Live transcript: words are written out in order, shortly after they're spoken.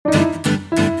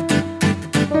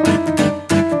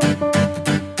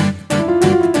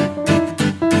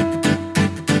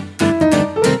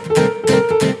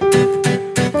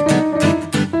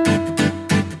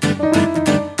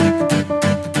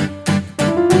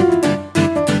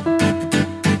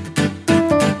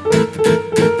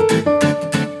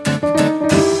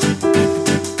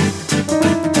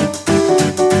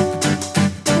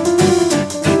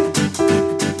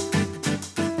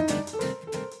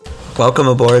Welcome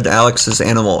aboard Alex's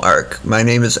Animal Ark. My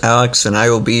name is Alex, and I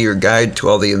will be your guide to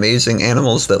all the amazing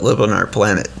animals that live on our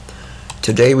planet.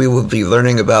 Today we will be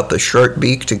learning about the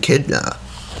short-beaked echidna.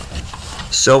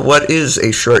 So what is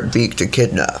a short-beaked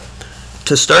echidna?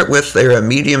 To start with, they're a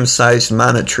medium-sized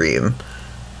monotreme,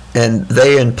 and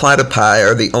they and platypi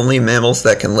are the only mammals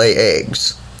that can lay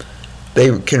eggs.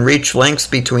 They can reach lengths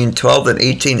between 12 and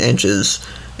 18 inches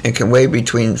and can weigh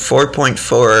between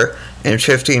 4.4 and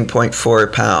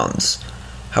 15.4 pounds.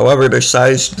 However, their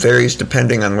size varies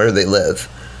depending on where they live.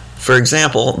 For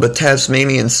example, the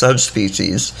Tasmanian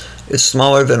subspecies is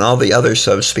smaller than all the other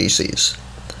subspecies.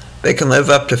 They can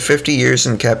live up to 50 years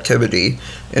in captivity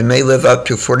and may live up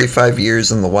to 45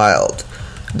 years in the wild.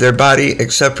 Their body,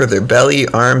 except for their belly,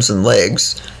 arms, and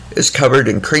legs, is covered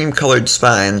in cream-colored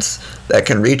spines that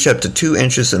can reach up to 2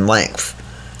 inches in length.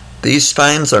 These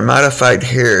spines are modified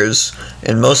hairs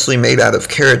and mostly made out of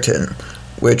keratin,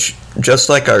 which, just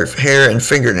like our hair and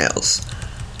fingernails,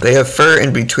 they have fur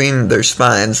in between their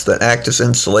spines that act as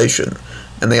insulation,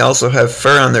 and they also have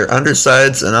fur on their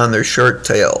undersides and on their short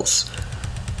tails.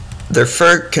 Their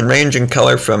fur can range in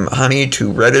color from honey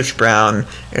to reddish-brown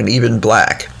and even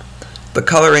black. The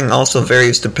coloring also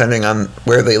varies depending on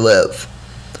where they live.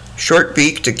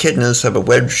 Short-beaked echidnas have a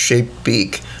wedge-shaped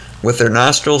beak, with their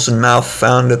nostrils and mouth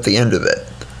found at the end of it.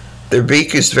 Their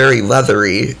beak is very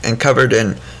leathery and covered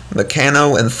in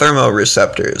mechano and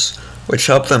thermoreceptors, which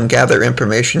help them gather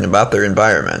information about their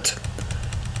environment.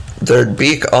 Their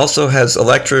beak also has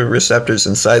electroreceptors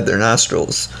inside their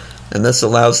nostrils, and this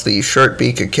allows the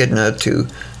short-beaked echidna to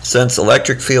sense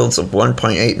electric fields of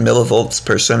 1.8 millivolts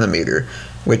per centimeter,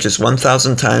 which is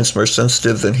 1,000 times more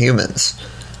sensitive than humans.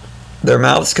 Their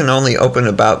mouths can only open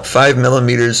about 5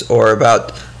 millimeters or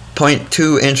about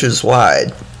 0.2 inches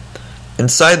wide.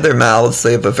 Inside their mouths,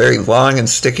 they have a very long and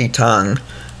sticky tongue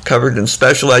covered in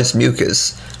specialized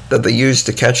mucus that they use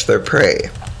to catch their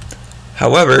prey.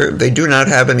 However, they do not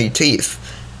have any teeth,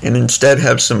 and instead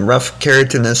have some rough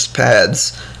keratinous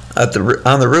pads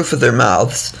on the roof of their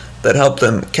mouths that help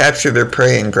them capture their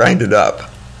prey and grind it up.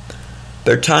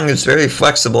 Their tongue is very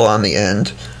flexible on the end,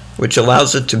 which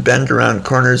allows it to bend around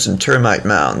corners and termite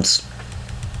mounds.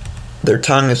 Their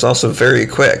tongue is also very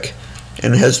quick,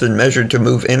 and has been measured to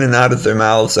move in and out of their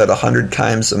mouths at 100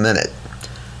 times a minute.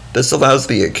 This allows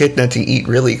the echidna to eat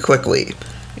really quickly,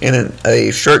 and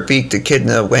a short-beaked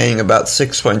echidna weighing about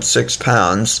 6.6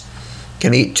 pounds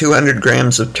can eat 200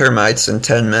 grams of termites in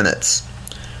 10 minutes.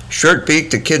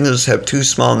 Short-beaked echidnas have 2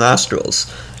 small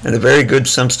nostrils and a very good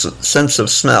sense of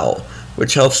smell,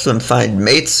 which helps them find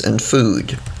mates and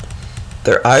food.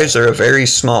 Their eyes are very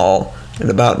small and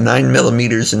about 9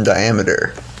 millimeters in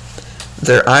diameter.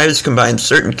 Their eyes combine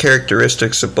certain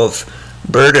characteristics of both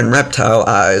bird and reptile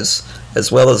eyes,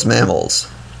 as well as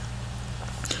mammals.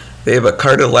 They have a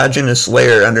cartilaginous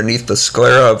layer underneath the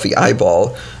sclera of the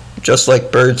eyeball, just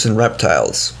like birds and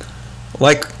reptiles.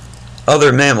 Like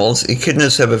other mammals,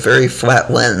 echidnas have a very flat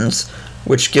lens,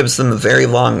 which gives them a very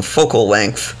long focal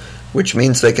length, which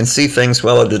means they can see things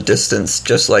well at a distance,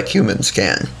 just like humans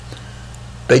can.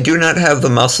 They do not have the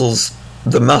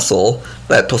muscle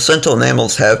that placental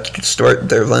mammals have to distort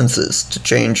their lenses to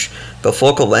change the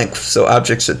focal length so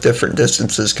objects at different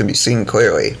distances can be seen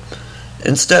clearly.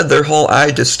 Instead, their whole eye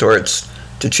distorts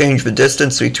to change the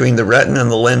distance between the retina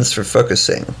and the lens for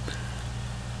focusing.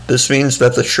 This means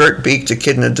that the short-beaked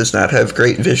echidna does not have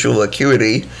great visual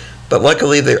acuity, but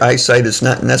luckily their eyesight is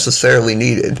not necessarily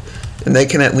needed, and they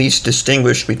can at least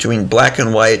distinguish between black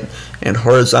and white and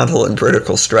horizontal and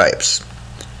vertical stripes.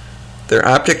 Their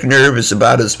optic nerve is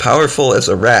about as powerful as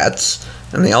a rat's,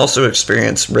 and they also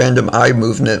experience random eye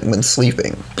movement when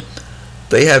sleeping.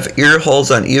 They have ear holes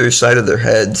on either side of their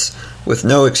heads, with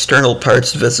no external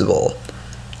parts visible.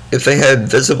 If they had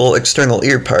visible external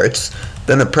ear parts,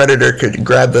 then a predator could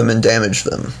grab them and damage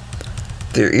them.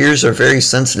 Their ears are very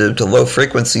sensitive to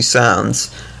low-frequency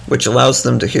sounds, which allows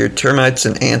them to hear termites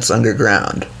and ants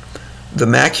underground. The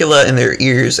macula in their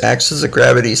ears acts as a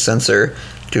gravity sensor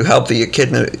to help the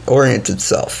echidna orient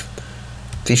itself.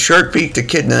 The short-beaked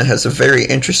echidna has a very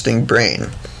interesting brain.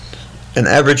 An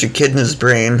average echidna's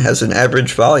brain has an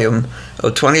average volume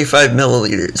of 25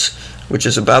 milliliters, which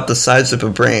is about the size of a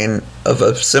brain of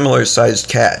a similar-sized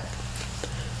cat.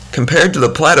 Compared to the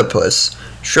platypus,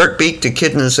 short-beaked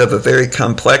echidnas have a very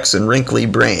complex and wrinkly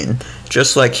brain,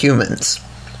 just like humans.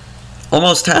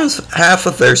 Almost half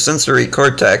of their sensory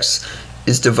cortex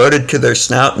is devoted to their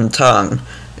snout and tongue,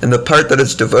 and the part that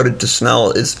is devoted to smell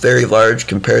is very large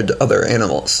compared to other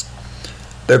animals.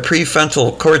 Their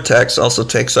prefrontal cortex also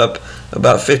takes up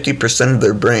about 50% of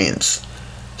their brains.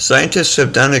 Scientists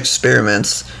have done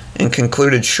experiments and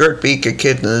concluded short-beaked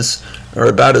echidnas are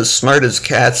about as smart as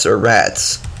cats or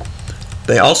rats.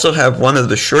 They also have one of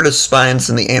the shortest spines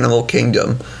in the animal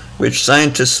kingdom, which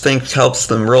scientists think helps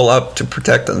them roll up to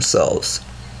protect themselves.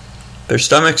 Their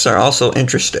stomachs are also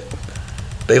interesting.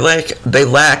 They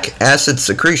lack acid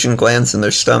secretion glands in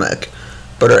their stomach,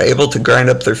 but are able to grind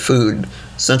up their food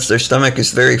since their stomach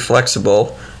is very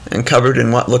flexible and covered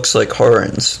in what looks like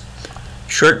horns.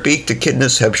 Short-beaked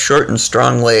echidnas have short and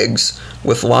strong legs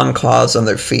with long claws on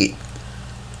their feet.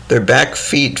 Their back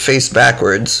feet face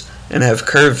backwards and have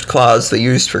curved claws they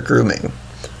use for grooming.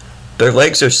 Their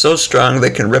legs are so strong they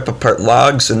can rip apart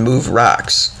logs and move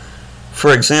rocks.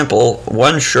 For example,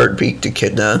 one short-beaked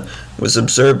echidna was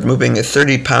observed moving a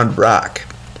 30-pound rock.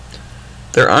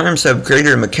 Their arms have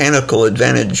greater mechanical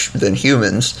advantage than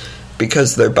humans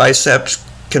because their biceps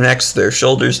connects their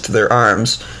shoulders to their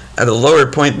arms at a lower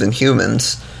point than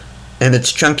humans, and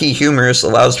its chunky humerus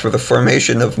allows for the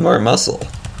formation of more muscle.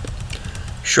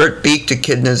 Short-beaked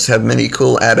echidnas have many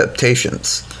cool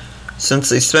adaptations. Since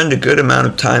they spend a good amount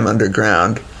of time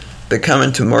underground, they come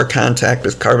into more contact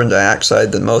with carbon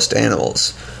dioxide than most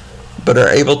animals, but are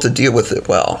able to deal with it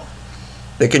well.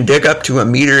 They can dig up to a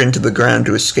meter into the ground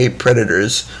to escape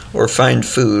predators or find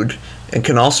food, and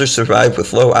can also survive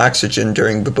with low oxygen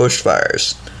during the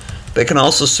bushfires. They can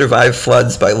also survive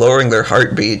floods by lowering their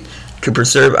heartbeat to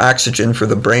preserve oxygen for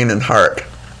the brain and heart.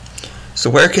 So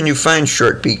where can you find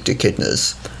short-beaked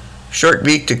echidnas?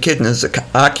 Short-beaked echidnas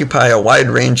occupy a wide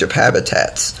range of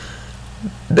habitats.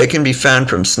 They can be found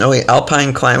from snowy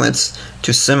alpine climates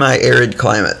to semi-arid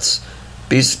climates.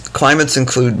 These climates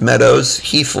include meadows,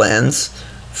 heathlands,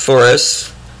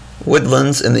 forests,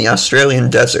 woodlands, and the Australian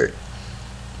desert.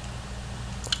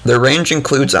 Their range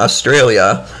includes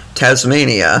Australia,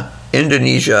 Tasmania,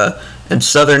 Indonesia, and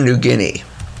southern New Guinea.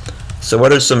 So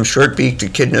what are some short-beaked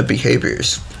echidna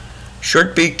behaviors?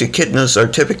 Short-beaked echidnas are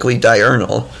typically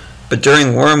diurnal, but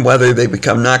during warm weather they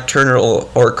become nocturnal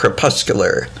or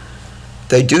crepuscular.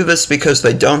 They do this because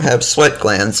they don't have sweat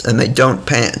glands and they don't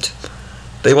pant.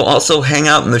 They will also hang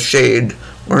out in the shade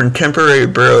or in temporary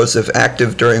burrows if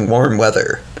active during warm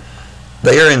weather.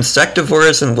 They are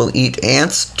insectivores and will eat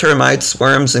ants, termites,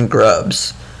 worms, and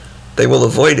grubs. They will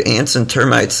avoid ants and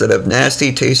termites that have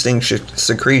nasty tasting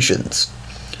secretions.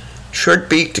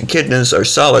 Short-beaked echidnas are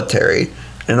solitary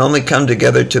and only come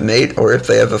together to mate or if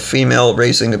they are a female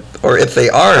raising a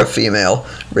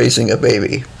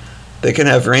baby. They can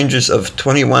have ranges of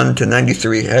 21 to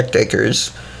 93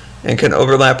 hectares and can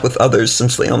overlap with others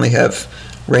since they only have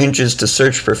ranges to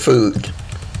search for food.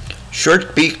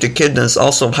 Short-beaked echidnas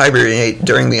also hibernate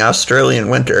during the Australian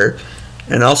winter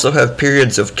and also have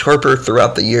periods of torpor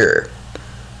throughout the year.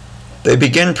 They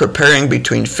begin preparing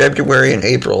between February and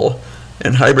April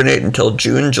and hibernate until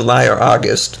June, July, or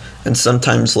August, and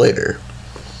sometimes later.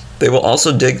 They will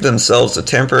also dig themselves a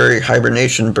temporary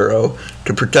hibernation burrow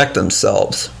to protect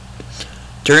themselves.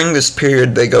 During this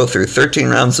period, they go through 13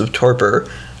 rounds of torpor,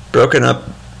 broken up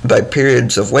by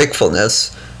periods of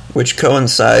wakefulness, which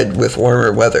coincide with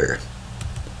warmer weather.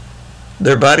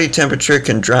 Their body temperature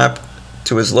can drop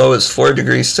to as low as 4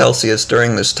 degrees Celsius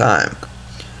during this time.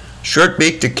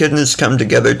 Short-beaked echidnas come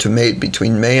together to mate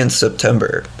between May and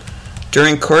September.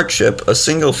 During courtship, a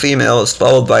single female is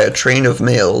followed by a train of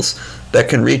males that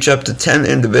can reach up to 10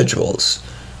 individuals.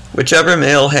 Whichever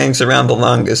male hangs around the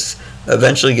longest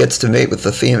eventually gets to mate with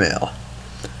the female.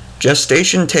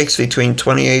 Gestation takes between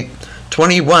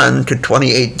 21 to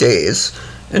 28 days,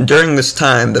 and during this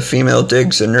time the female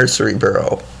digs a nursery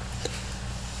burrow.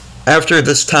 After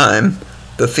this time,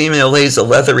 the female lays a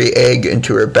leathery egg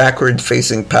into her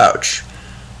backward-facing pouch.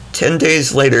 10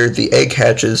 days later, the egg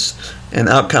hatches, and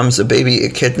out comes a baby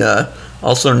echidna,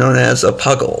 also known as a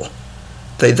puggle.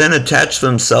 They then attach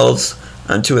themselves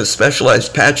onto a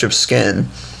specialized patch of skin,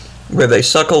 where they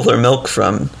suckle their milk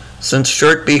from, since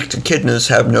short-beaked echidnas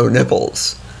have no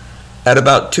nipples. At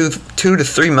about 2 to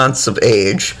 3 months of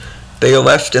age, they are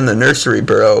left in the nursery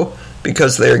burrow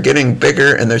because they are getting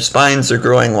bigger and their spines are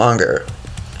growing longer.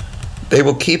 They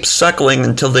will keep suckling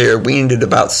until they are weaned at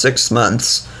about 6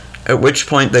 months, at which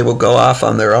point they will go off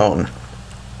on their own.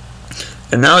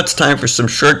 And now it's time for some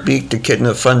short-beaked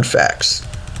echidna fun facts.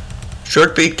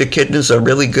 Short-beaked echidnas are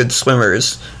really good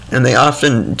swimmers, and they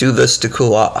often do this to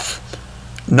cool off.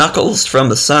 Knuckles from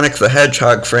the Sonic the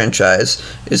Hedgehog franchise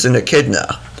is an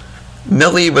echidna.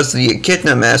 Millie was the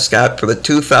echidna mascot for the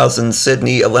 2000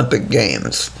 Sydney Olympic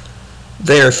Games.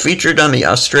 They are featured on the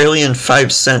Australian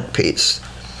 5-cent piece.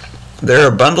 There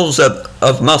are bundles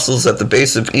of muscles at the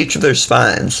base of each of their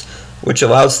spines, which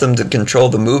allows them to control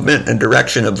the movement and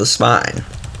direction of the spine.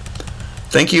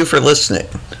 Thank you for listening.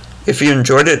 If you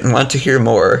enjoyed it and want to hear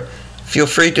more, Feel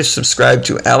free to subscribe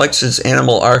to Alex's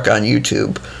Animal Ark on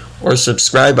YouTube, or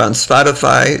subscribe on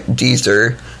Spotify,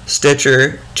 Deezer,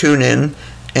 Stitcher, TuneIn,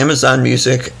 Amazon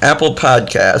Music, Apple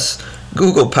Podcasts,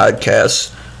 Google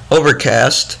Podcasts,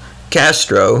 Overcast,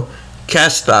 Castro,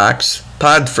 Castbox,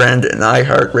 Podfriend, and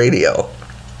iHeartRadio.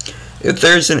 If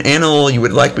there's an animal you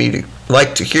would like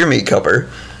to hear me cover,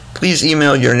 please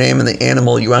email your name and the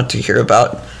animal you want to hear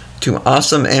about to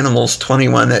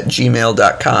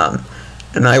awesomeanimals21@gmail.com,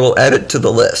 and I will add it to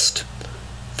the list.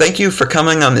 Thank you for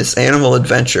coming on this animal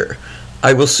adventure.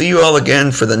 I will see you all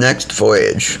again for the next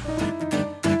voyage.